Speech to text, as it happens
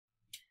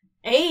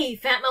Hey,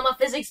 Fat Mama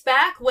Physics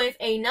back with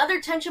another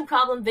tension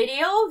problem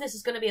video. This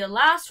is going to be the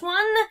last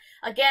one.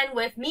 Again,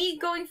 with me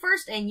going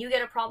first and you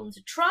get a problem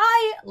to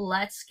try.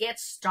 Let's get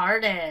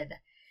started.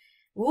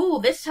 Ooh,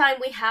 this time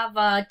we have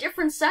a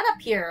different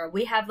setup here.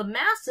 We have the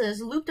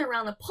masses looped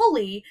around a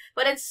pulley,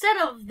 but instead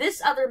of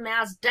this other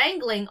mass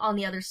dangling on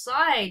the other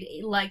side,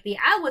 like the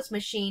Atwood's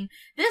machine,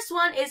 this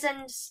one is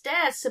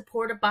instead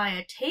supported by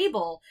a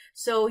table.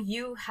 So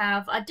you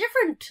have a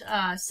different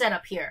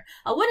setup here.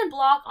 A wooden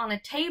block on a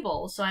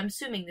table, so I'm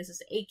assuming this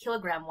is an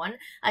 8-kilogram one,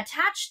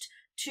 attached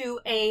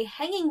to a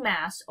hanging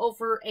mass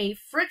over a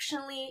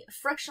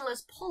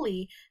frictionless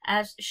pulley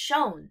as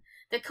shown.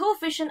 The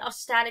coefficient of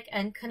static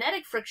and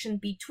kinetic friction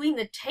between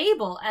the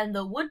table and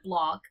the wood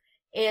block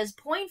is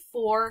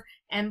 0.4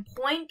 and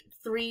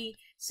 0.36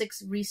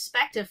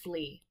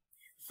 respectively.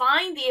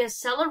 Find the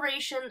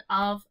acceleration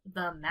of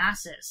the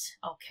masses.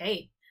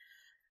 Okay,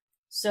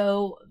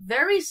 so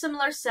very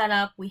similar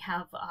setup. We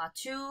have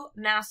two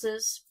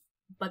masses,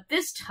 but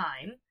this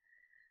time,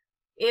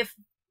 if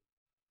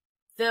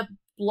the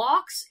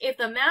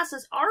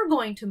masses are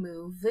going to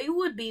move, they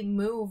would be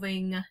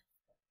moving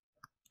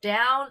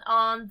down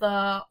on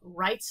the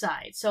right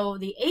side. So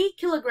the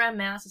 8-kilogram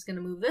mass is going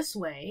to move this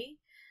way,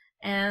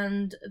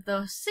 and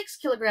the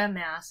 6-kilogram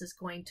mass is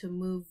going to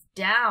move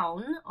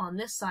down on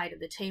this side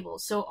of the table.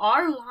 So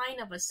our line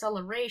of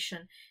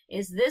acceleration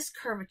is this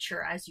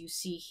curvature as you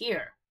see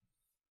here.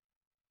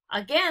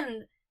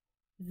 Again,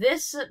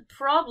 this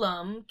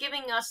problem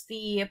giving us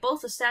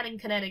both the static and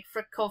kinetic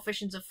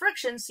coefficients of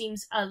friction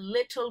seems a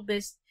little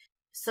bit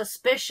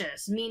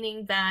suspicious,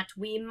 meaning that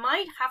we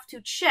might have to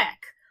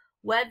check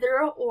whether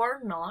or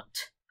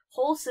not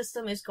whole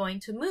system is going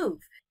to move,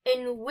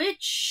 in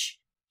which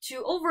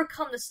to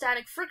overcome the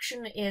static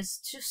friction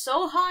is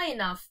so high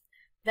enough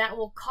that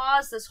will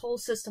cause this whole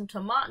system to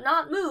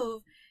not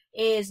move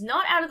is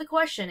not out of the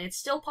question. It's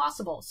still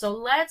possible. So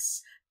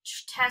let's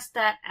test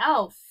that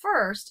out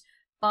first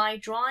by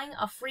drawing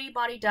a free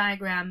body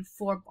diagram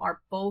for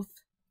both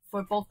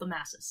the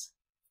masses.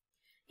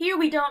 Here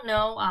we don't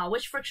know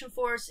which friction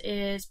force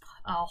is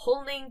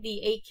holding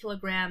the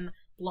 8-kilogram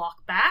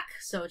block back,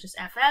 so just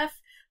FF.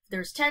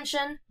 There's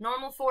tension,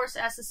 normal force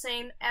as the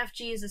same,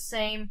 FG is the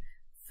same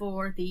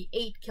for the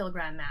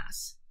 8-kilogram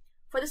mass.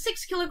 For the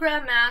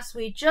 6-kilogram mass,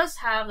 we just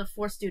have the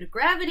force due to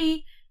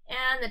gravity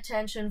and the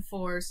tension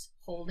force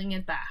holding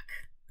it back.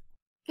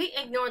 Okay,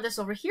 ignore this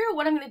over here.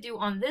 What I'm going to do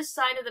on this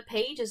side of the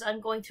page is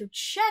I'm going to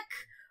check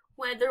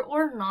whether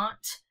or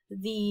not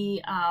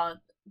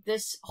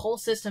this whole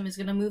system is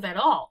going to move at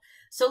all.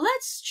 So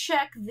let's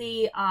check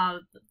the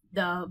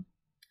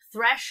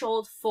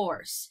threshold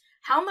force.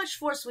 How much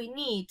force we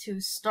need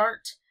to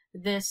start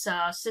this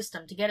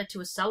system to get it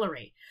to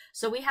accelerate.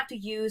 So we have to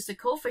use the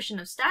coefficient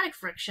of static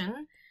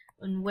friction,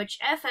 in which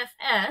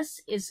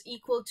FFS is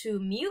equal to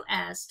mu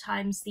s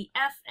times the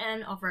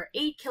Fn of our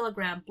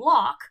 8-kilogram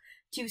block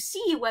to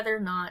see whether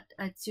or not,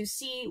 to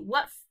see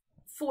what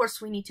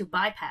force we need to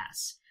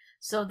bypass.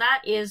 So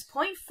that is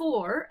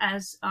 0.4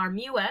 as our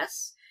mu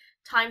s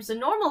times the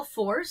normal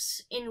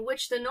force, in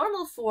which the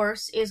normal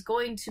force is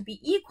going to be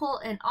equal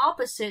and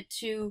opposite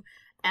to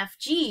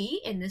Fg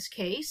in this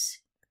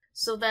case.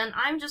 So then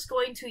I'm just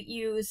going to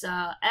use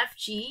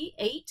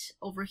Fg8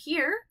 over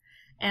here,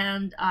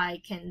 and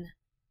I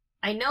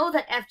know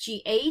that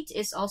Fg8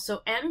 is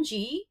also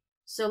mg,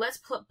 so let's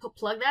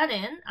plug that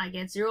in. I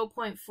get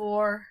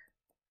 0.4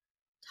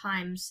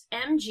 times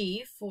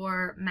mg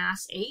for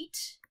mass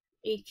 8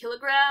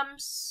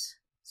 kilograms.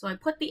 So I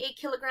put the 8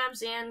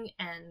 kilograms in,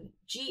 and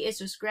G is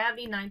just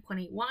gravity,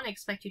 9.81. I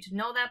expect you to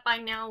know that by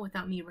now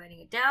without me writing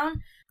it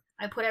down.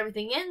 I put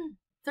everything in,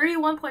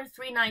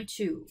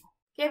 31.392.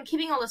 Okay, I'm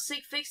keeping all the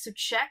sig figs to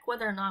check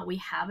whether or not we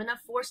have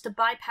enough force to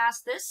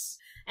bypass this.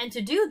 And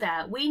to do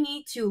that, we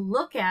need to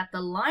look at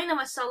the line of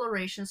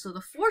acceleration, so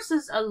the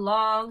forces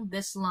along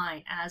this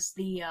line as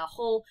the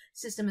whole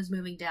system is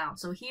moving down.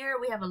 So here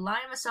we have a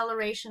line of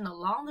acceleration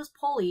along this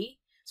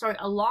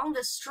along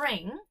this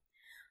string.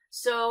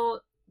 So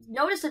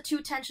notice the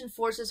two tension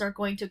forces are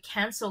going to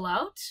cancel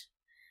out.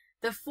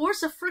 The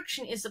force of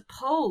friction is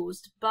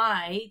opposed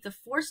by the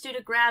force due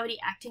to gravity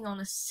acting on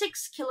a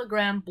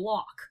 6-kilogram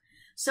block.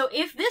 So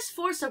if this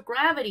force of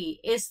gravity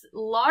is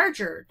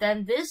larger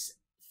than this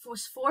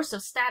force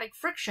of static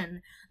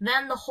friction,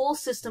 then the whole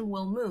system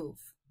will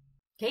move.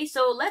 Okay,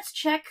 so let's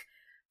check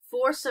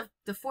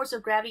the force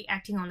of gravity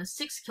acting on a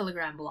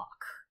 6-kilogram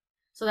block.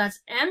 So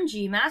that's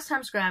mg, mass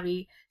times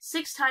gravity,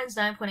 6 times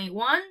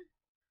 9.81.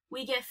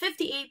 We get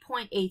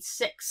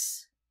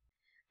 58.86.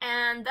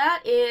 And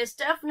that is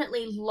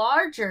definitely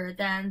larger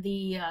than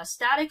the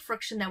static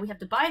friction that we have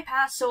to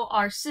bypass, so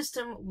our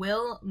system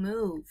will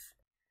move.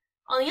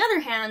 On the other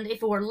hand,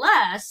 if it were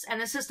less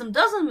and the system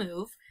doesn't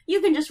move, you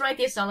can just write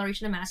the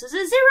acceleration of masses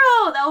as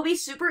 0. That would be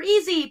super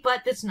easy,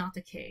 but that's not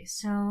the case.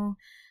 So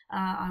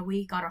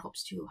we got our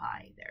hopes too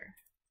high there.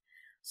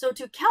 So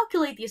to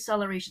calculate the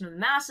acceleration of the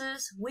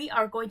masses, we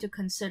are going to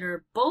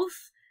consider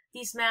both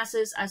these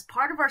masses as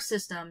part of our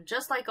system,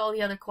 just like all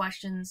the other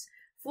questions.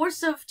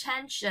 Force of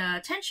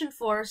tension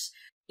force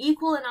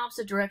equal and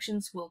opposite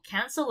directions will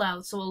cancel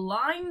out. So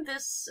along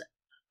this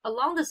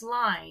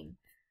line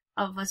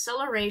of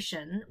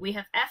acceleration, we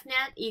have F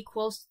net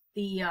equals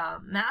the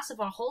mass of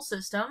our whole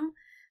system.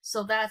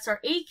 So that's our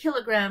 8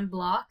 kilogram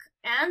block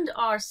and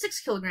our 6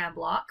 kilogram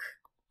block.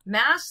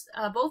 Mass,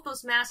 both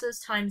those masses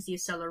times the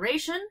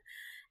acceleration.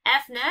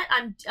 F net,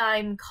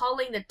 I'm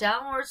calling the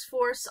downwards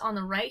force on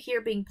the right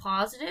here being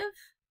positive.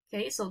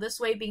 Okay, so this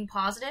way being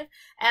positive.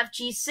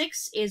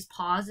 Fg6 is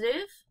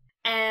positive.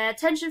 And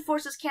tension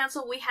forces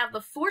cancel. We have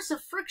the force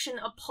of friction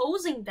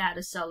opposing that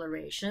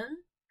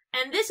acceleration.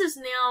 And this is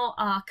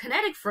now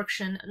kinetic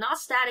friction, not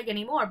static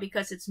anymore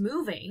because it's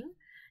moving.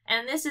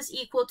 And this is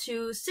equal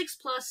to 6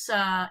 plus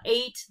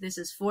 8, this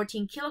is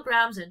 14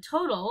 kilograms in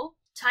total,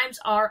 times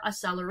our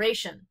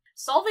acceleration.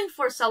 Solving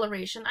for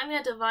acceleration, I'm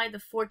going to divide the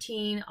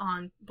 14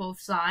 on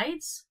both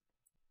sides.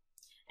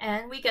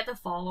 And we get the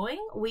following.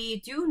 We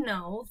do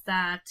know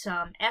that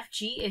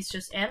Fg is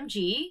just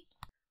mg.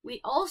 We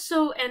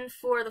also, and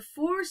for the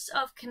force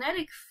of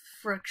kinetic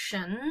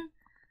friction,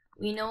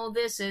 we know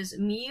this is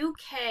mu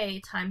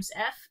k times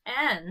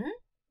Fn.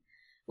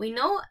 We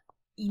know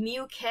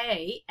mu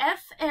k.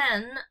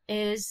 Fn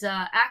is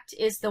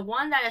the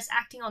one that is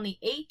acting on the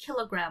 8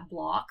 kilogram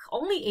block,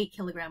 only 8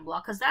 kilogram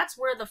block, because that's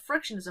where the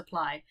friction is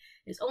applied.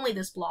 It's only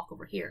this block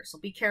over here. So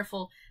be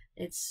careful.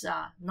 It's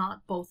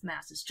not both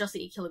masses, just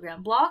the 8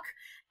 kilogram block.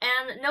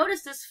 And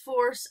notice this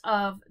force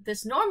of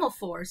this normal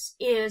force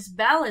is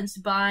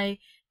balanced by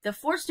the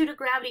force due to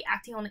gravity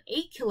acting on an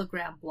 8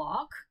 kilogram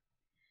block.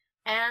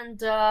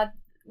 And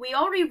we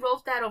already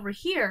wrote that over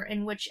here,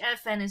 in which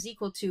Fn is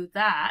equal to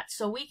that.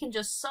 So we can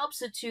just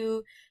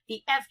substitute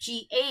the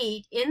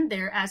Fg8 in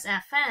there as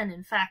Fn.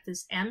 In fact,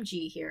 this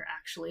mg here,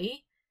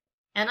 actually.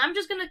 And I'm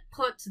just going to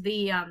put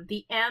the m,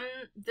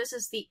 this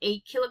is the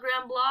 8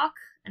 kilogram block,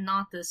 and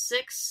not the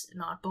 6,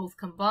 not both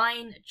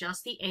combined,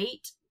 just the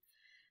 8.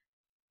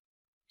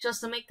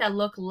 Just to make that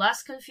look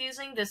less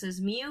confusing, this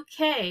is mu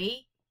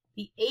k,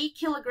 the 8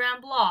 kilogram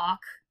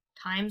block,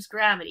 times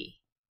gravity.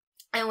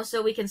 And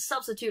so we can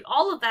substitute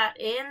all of that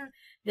in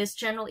this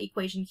general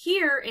equation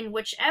here, in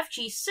which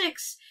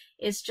Fg6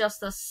 is just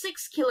the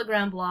 6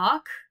 kilogram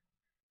block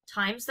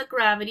times the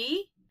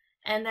gravity,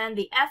 and then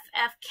the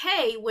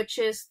FFk, which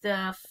is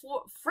the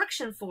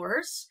friction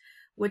force,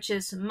 which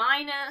is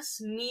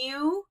minus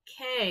mu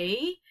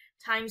k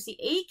times the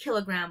 8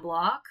 kilogram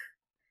block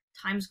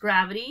times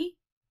gravity,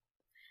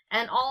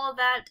 and all of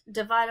that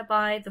divided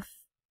by the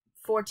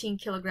 14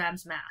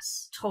 kilograms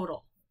mass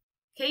total.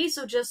 Okay,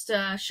 so just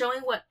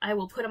showing what I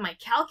will put on my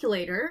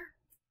calculator.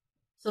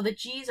 So the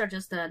G's are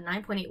just the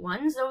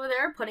 9.81s over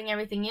there, putting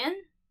everything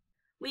in.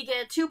 We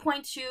get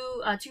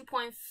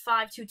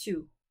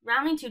 2.522.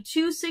 Rounding to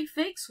 2 sig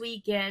figs, we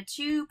get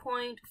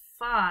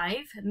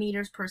 2.5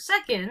 meters per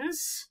second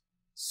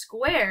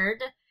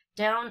squared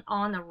down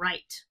on the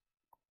right.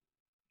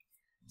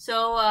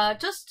 So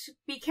just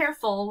be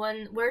careful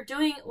when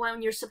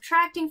you're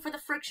subtracting for the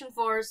friction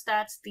force,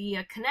 that's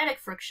the kinetic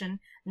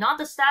friction, not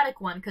the static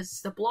one,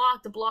 because the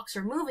blocks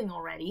are moving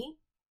already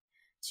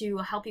to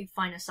help you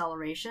find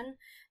acceleration.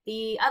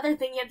 The other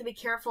thing you have to be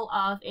careful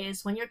of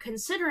is when you're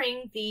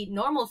considering the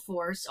normal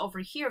force over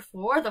here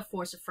for the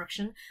force of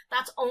friction,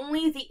 that's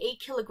only the 8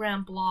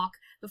 kilogram block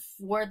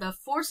where the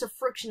force of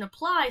friction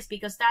applies,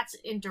 because that's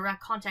in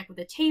direct contact with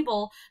the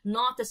table,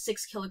 not the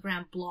 6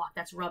 kilogram block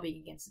that's rubbing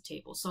against the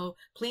table. So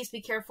please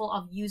be careful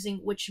of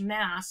using which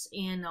mass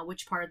in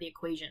which part of the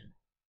equation.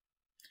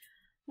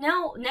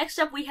 Now, next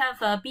up we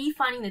have B,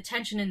 finding the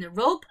tension in the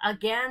rope.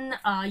 Again,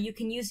 you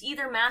can use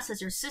either mass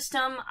as your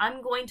system.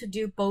 I'm going to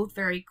do both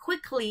very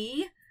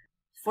quickly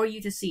for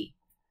you to see.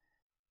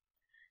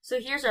 So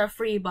here's our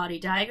free body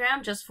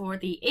diagram just for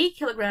the 8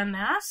 kilogram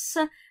mass,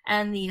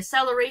 and the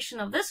acceleration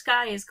of this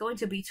guy is going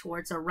to be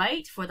towards the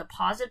right for the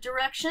positive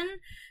direction.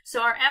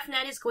 So our F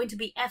net is going to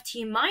be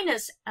Ft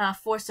minus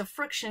force of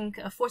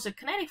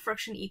kinetic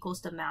friction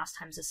equals the mass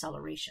times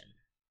acceleration.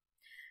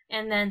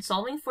 And then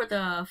solving for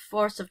the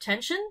force of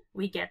tension,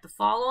 we get the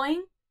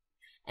following.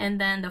 And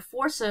then the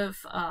force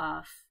of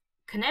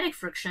kinetic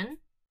friction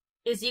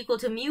is equal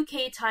to mu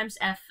k times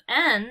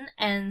Fn,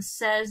 and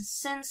says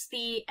since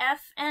the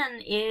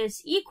Fn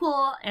is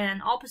equal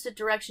and opposite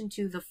direction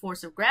to the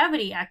force of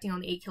gravity acting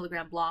on the 8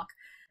 kilogram block,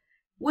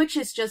 which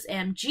is just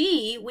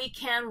mg, we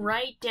can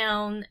write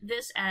down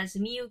this as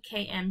mu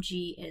k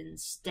mg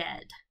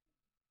instead.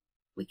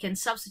 We can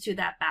substitute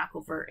that back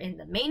over in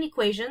the main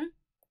equation.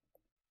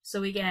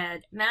 So we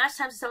get mass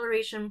times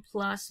acceleration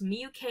plus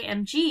mu k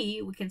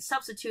mg. We can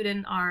substitute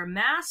in our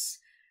mass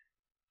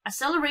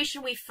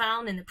acceleration we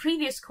found in the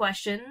previous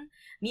question.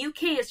 Mu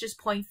k is just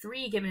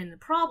 0.3 given in the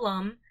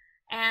problem,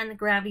 and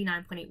gravity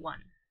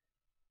 9.81.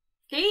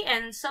 Okay,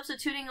 and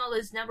substituting all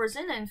those numbers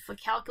in and for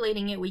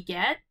calculating it, we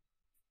get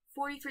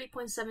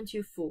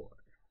 43.724,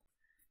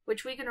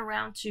 which we can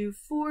round to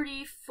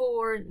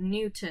 44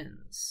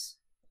 newtons.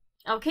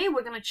 Okay,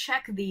 we're going to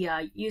check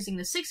the using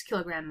the 6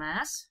 kilogram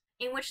mass,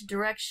 in which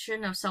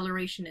direction of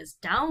acceleration is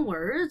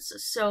downwards.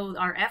 So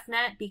our F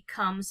net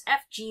becomes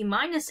Fg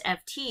minus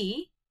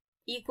Ft,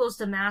 equals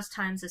the mass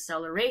times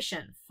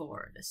acceleration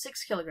for the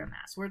 6 kilogram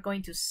mass. We're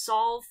going to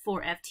solve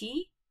for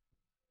Ft.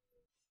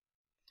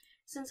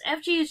 Since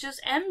Fg is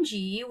just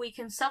mg, we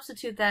can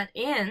substitute that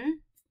in.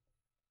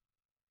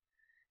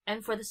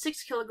 And for the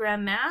 6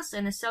 kilogram mass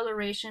and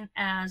acceleration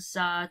as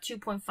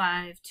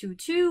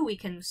 2.522, we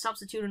can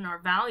substitute in our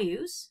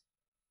values.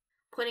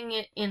 Putting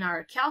it in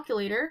our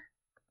calculator,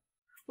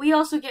 we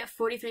also get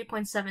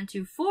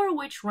 43.724,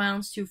 which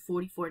rounds to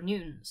 44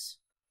 newtons.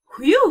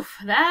 Whew,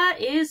 that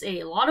is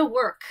a lot of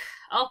work.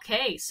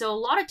 Okay, so a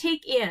lot to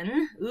take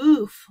in.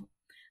 Oof.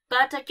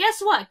 But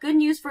guess what? Good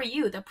news for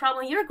you. The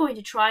problem you're going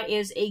to try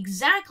is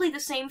exactly the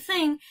same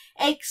thing,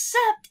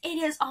 except it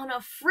is on a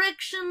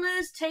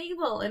frictionless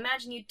table.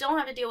 Imagine you don't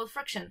have to deal with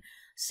friction.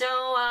 So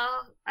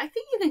I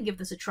think you can give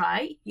this a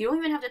try. You don't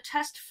even have to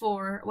test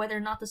for whether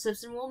or not the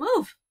system will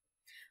move.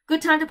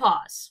 Good time to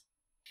pause.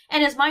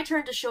 And it's my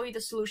turn to show you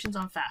the solutions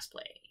on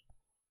FastPlay.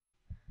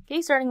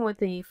 Okay, starting with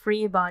the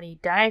free body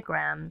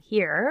diagram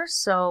here.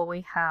 So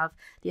we have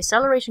the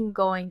acceleration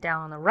going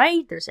down on the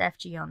right. There's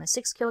Fg on the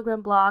 6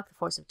 kilogram block, the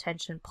force of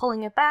tension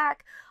pulling it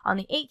back. On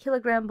the 8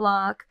 kilogram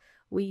block,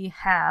 we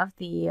have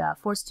the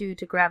force due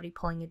to gravity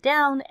pulling it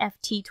down,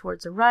 Ft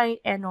towards the right,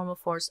 and normal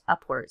force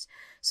upwards.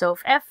 So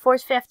if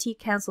force Ft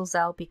cancels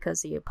out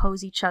because they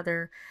oppose each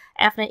other,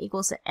 Fnet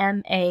equals to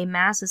ma,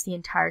 mass is the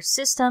entire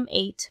system,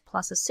 8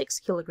 plus a 6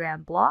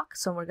 kilogram block.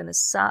 So we're going to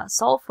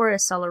solve for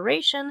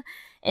acceleration,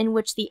 in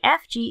which the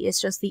Fg is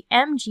just the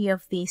mg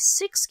of the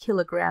 6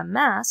 kilogram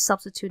mass.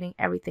 Substituting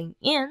everything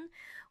in,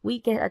 we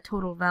get a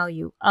total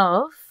value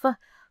of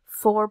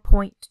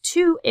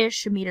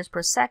 4.2-ish meters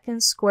per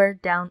second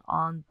squared down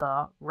on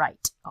the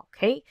right.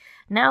 Okay,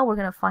 now we're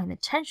going to find the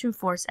tension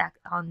force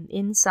on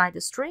inside the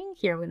string.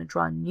 Here we're going to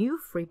draw a new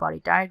free body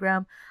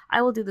diagram.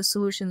 I will do the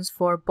solutions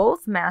for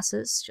both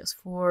masses just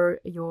for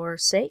your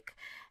sake.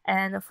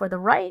 And for the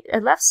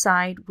left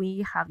side,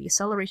 we have the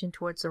acceleration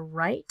towards the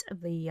right,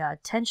 the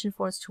tension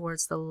force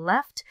towards the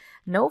left,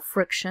 no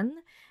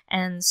friction.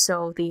 And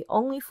so the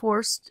only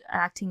force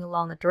acting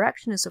along the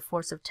direction is the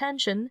force of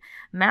tension.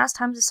 Mass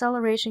times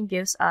acceleration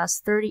gives us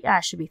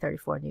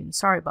 34 newtons.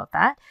 Sorry about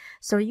that.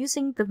 So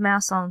using the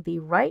mass on the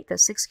right, the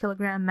 6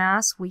 kilogram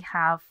mass, we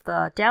have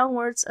the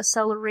downwards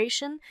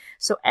acceleration.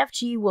 So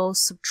Fg will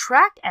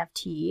subtract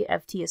Ft.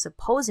 Ft is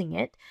opposing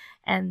it.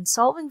 And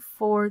solving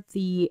for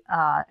Ft,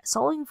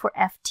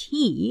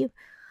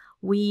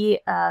 we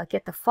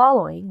get the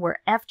following, where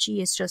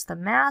Fg is just the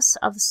mass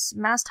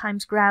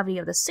times gravity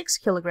of the 6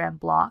 kilogram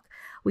block.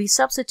 We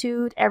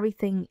substitute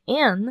everything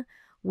in,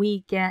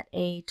 we get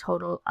a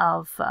total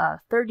of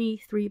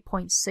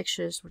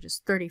 33.6, which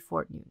is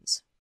 34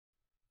 newtons.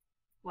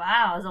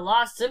 Wow, it's a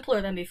lot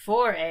simpler than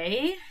before,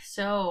 eh?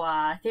 So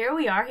there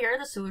we are. Here are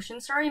the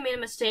solutions. Sorry, I made a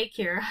mistake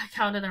here. I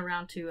counted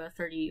around to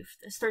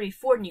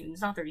 34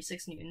 newtons, not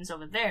 36 newtons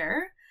over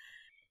there.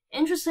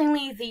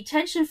 Interestingly, the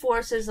tension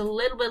force is a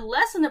little bit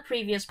less than the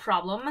previous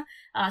problem.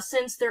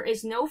 Since there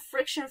is no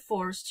friction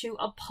force to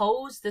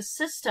oppose the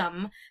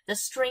system, the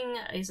string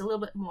is a little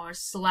bit more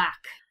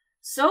slack.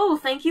 So,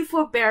 thank you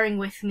for bearing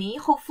with me.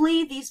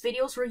 Hopefully these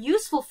videos were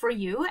useful for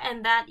you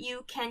and that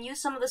you can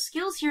use some of the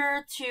skills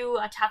here to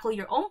tackle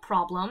your own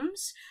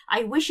problems.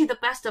 I wish you the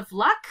best of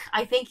luck.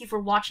 I thank you for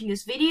watching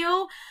this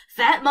video.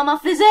 Fat Mama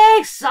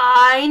Physics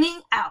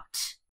signing out.